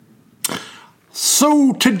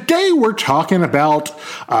So today we're talking about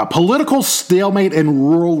political stalemate and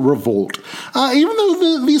rural revolt. Even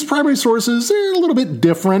though these primary sources are a little bit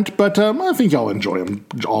different, but I think y'all enjoy them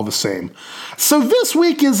all the same. So this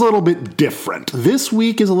week is a little bit different. This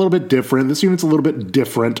unit's a little bit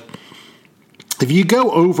different. If you go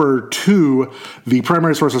over to the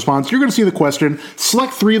primary source response, you're going to see the question,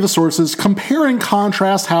 select three of the sources, compare and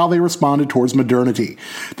contrast how they responded towards modernity.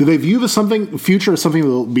 Do they view the future as something that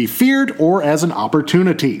will be feared or as an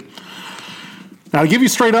opportunity? Now, to give you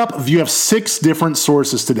straight up, you have 6 different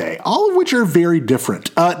sources today, all of which are very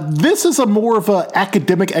different. This is a more of an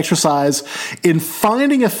academic exercise in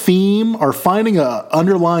finding a theme or finding an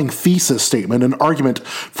underlying thesis statement, an argument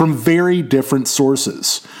from very different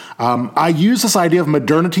sources. I use this idea of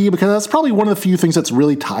modernity because that's probably one of the few things that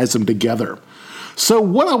really ties them together. So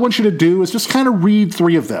what I want you to do is just kind of read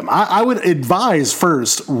 3 of them. I would advise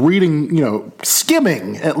first reading,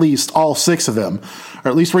 skimming at least all 6 of them, or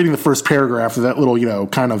at least reading the first paragraph of that little,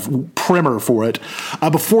 kind of primer for it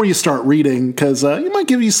before you start reading, because it might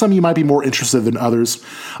give you some you might be more interested than others.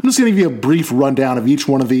 I'm just going to give you a brief rundown of each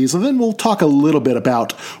one of these, and then we'll talk a little bit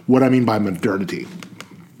about what I mean by modernity.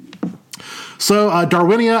 So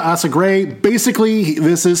Darwinia, Asa Gray, basically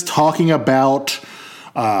this is talking about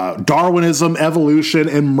Darwinism, evolution,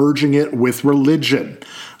 and merging it with religion.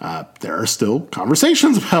 There are still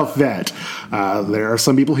conversations about that. There are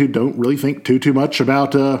some people who don't really think too much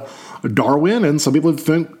about Darwin, and some people who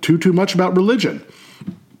think too much about religion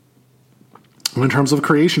in terms of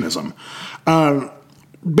creationism.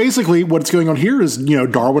 Basically, what's going on here is,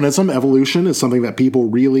 Darwinism, evolution is something that people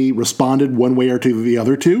really responded one way or the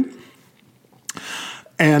other to.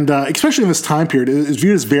 And especially in this time period, it is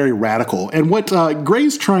viewed as very radical. And what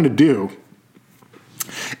Gray's trying to do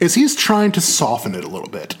is he's trying to soften it a little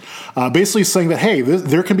bit. Basically saying that, hey,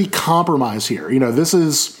 there can be compromise here.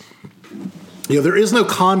 There is no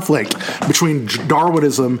conflict between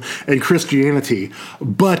Darwinism and Christianity,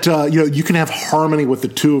 but, you can have harmony with the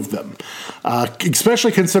two of them,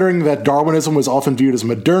 especially considering that Darwinism was often viewed as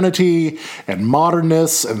modernity and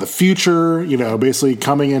modernness and the future, basically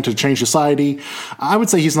coming in to change society. I would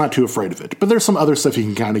say he's not too afraid of it, but there's some other stuff you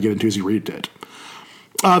can kind of get into as you read it.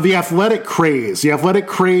 The athletic craze. The athletic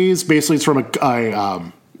craze basically is from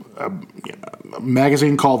a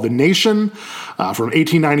magazine called The Nation from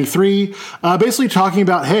 1893, basically talking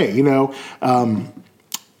about, hey,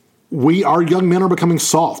 our young men are becoming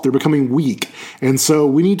soft, they're becoming weak, and so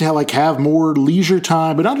we need to have more leisure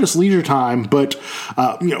time, but not just leisure time, but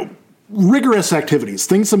rigorous activities,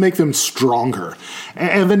 things to make them stronger.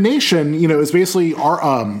 And The Nation, is basically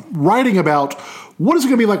writing about what is it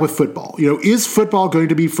going to be like with football. Is football going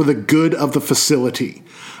to be for the good of the facility,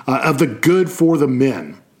 of the good for the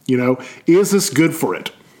men? Is this good for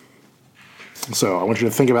it? So I want you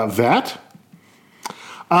to think about that.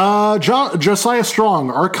 Josiah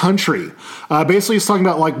Strong, Our Country. Basically, he's talking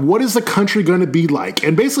about, what is the country going to be like?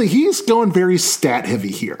 And basically, he's going very stat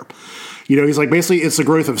heavy here. He's basically, it's the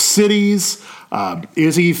growth of cities.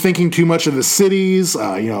 Is he thinking too much of the cities?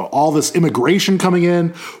 All this immigration coming in.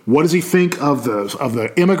 What does he think of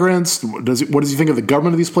the immigrants? What does he think of the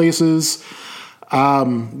government of these places?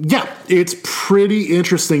 It's pretty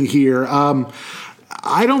interesting here.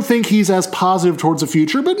 I don't think he's as positive towards the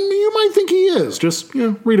future, but you might think he is. Just,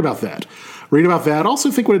 read about that. Read about that. Also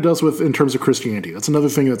think what it does in terms of Christianity. That's another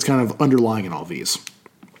thing that's kind of underlying in all these.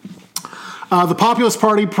 The Populist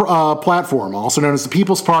Party platform, also known as the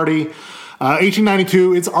People's Party,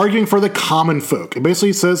 1892, it's arguing for the common folk. It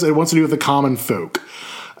basically says it wants to do with the common folk.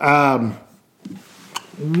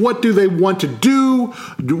 What do they want to do?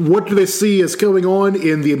 What do they see as going on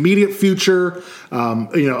in the immediate future?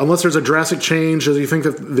 Unless there's a drastic change, does he think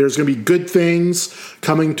that there's going to be good things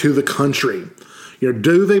coming to the country?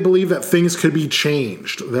 Do they believe that things could be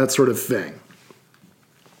changed? That sort of thing.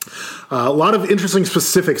 A lot of interesting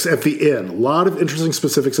specifics at the end.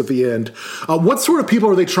 What sort of people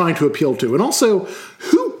are they trying to appeal to? And also,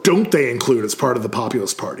 who don't they include as part of the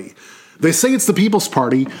Populist Party? They say it's the People's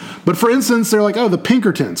Party, but for instance, they're like, the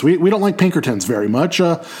Pinkertons. We don't like Pinkertons very much.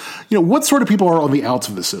 What sort of people are on the outs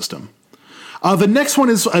of the system? The next one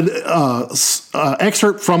is an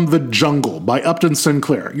excerpt from The Jungle by Upton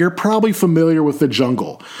Sinclair. You're probably familiar with The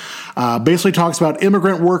Jungle. Basically talks about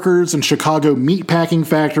immigrant workers in Chicago meatpacking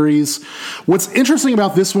factories. What's interesting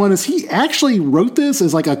about this one is he actually wrote this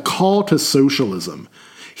as a call to socialism.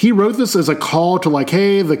 He wrote this as a call to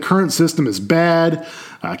hey, the current system is bad.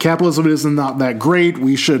 Capitalism is not that great.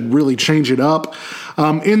 We should really change it up.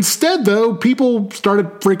 Instead, though, people started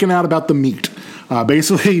freaking out about the meat.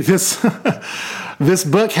 Basically, this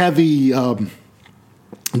book had the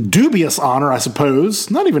dubious honor, I suppose.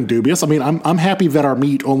 Not even dubious. I mean, I'm happy that our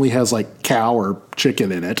meat only has like cow or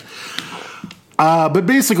chicken in it. But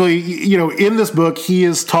basically, in this book, he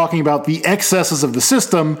is talking about the excesses of the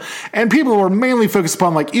system, and people are mainly focused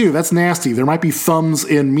upon like, ew, that's nasty. There might be thumbs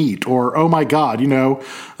in meat, or, oh my God,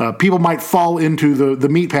 people might fall into the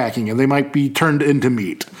meat packing and they might be turned into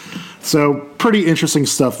meat. So pretty interesting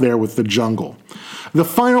stuff there with the jungle. The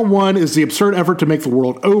final one is the absurd effort to make the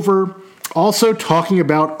world over, also talking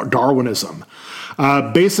about Darwinism.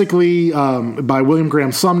 Basically, by William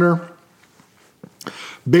Graham Sumner.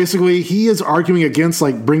 Basically, he is arguing against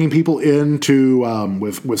like bringing people into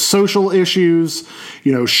with social issues.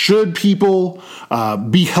 Should people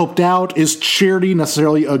be helped out? Is charity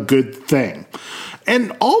necessarily a good thing?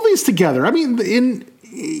 And all these together, I mean, in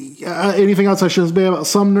anything else I should say about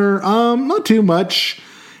Sumner? Not too much.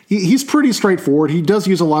 He's pretty straightforward. He does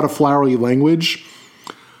use a lot of flowery language,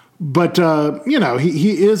 but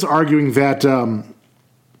he is arguing that.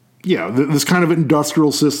 This kind of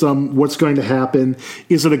industrial system, what's going to happen?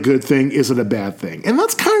 Is it a good thing? Is it a bad thing? And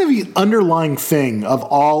that's kind of the underlying thing of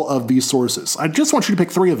all of these sources. I just want you to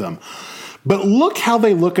pick 3 of them. But look how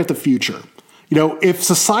they look at the future. If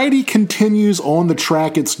society continues on the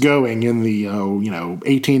track it's going in the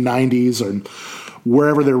 1890s or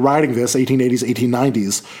wherever they're writing this, 1880s,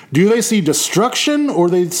 1890s, do they see destruction or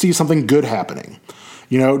do they see something good happening?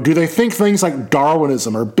 Do they think things like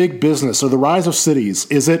Darwinism or big business or the rise of cities,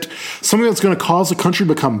 is it something that's going to cause the country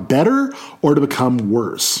to become better or to become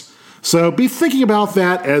worse? So be thinking about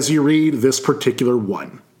that as you read this particular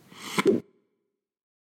one.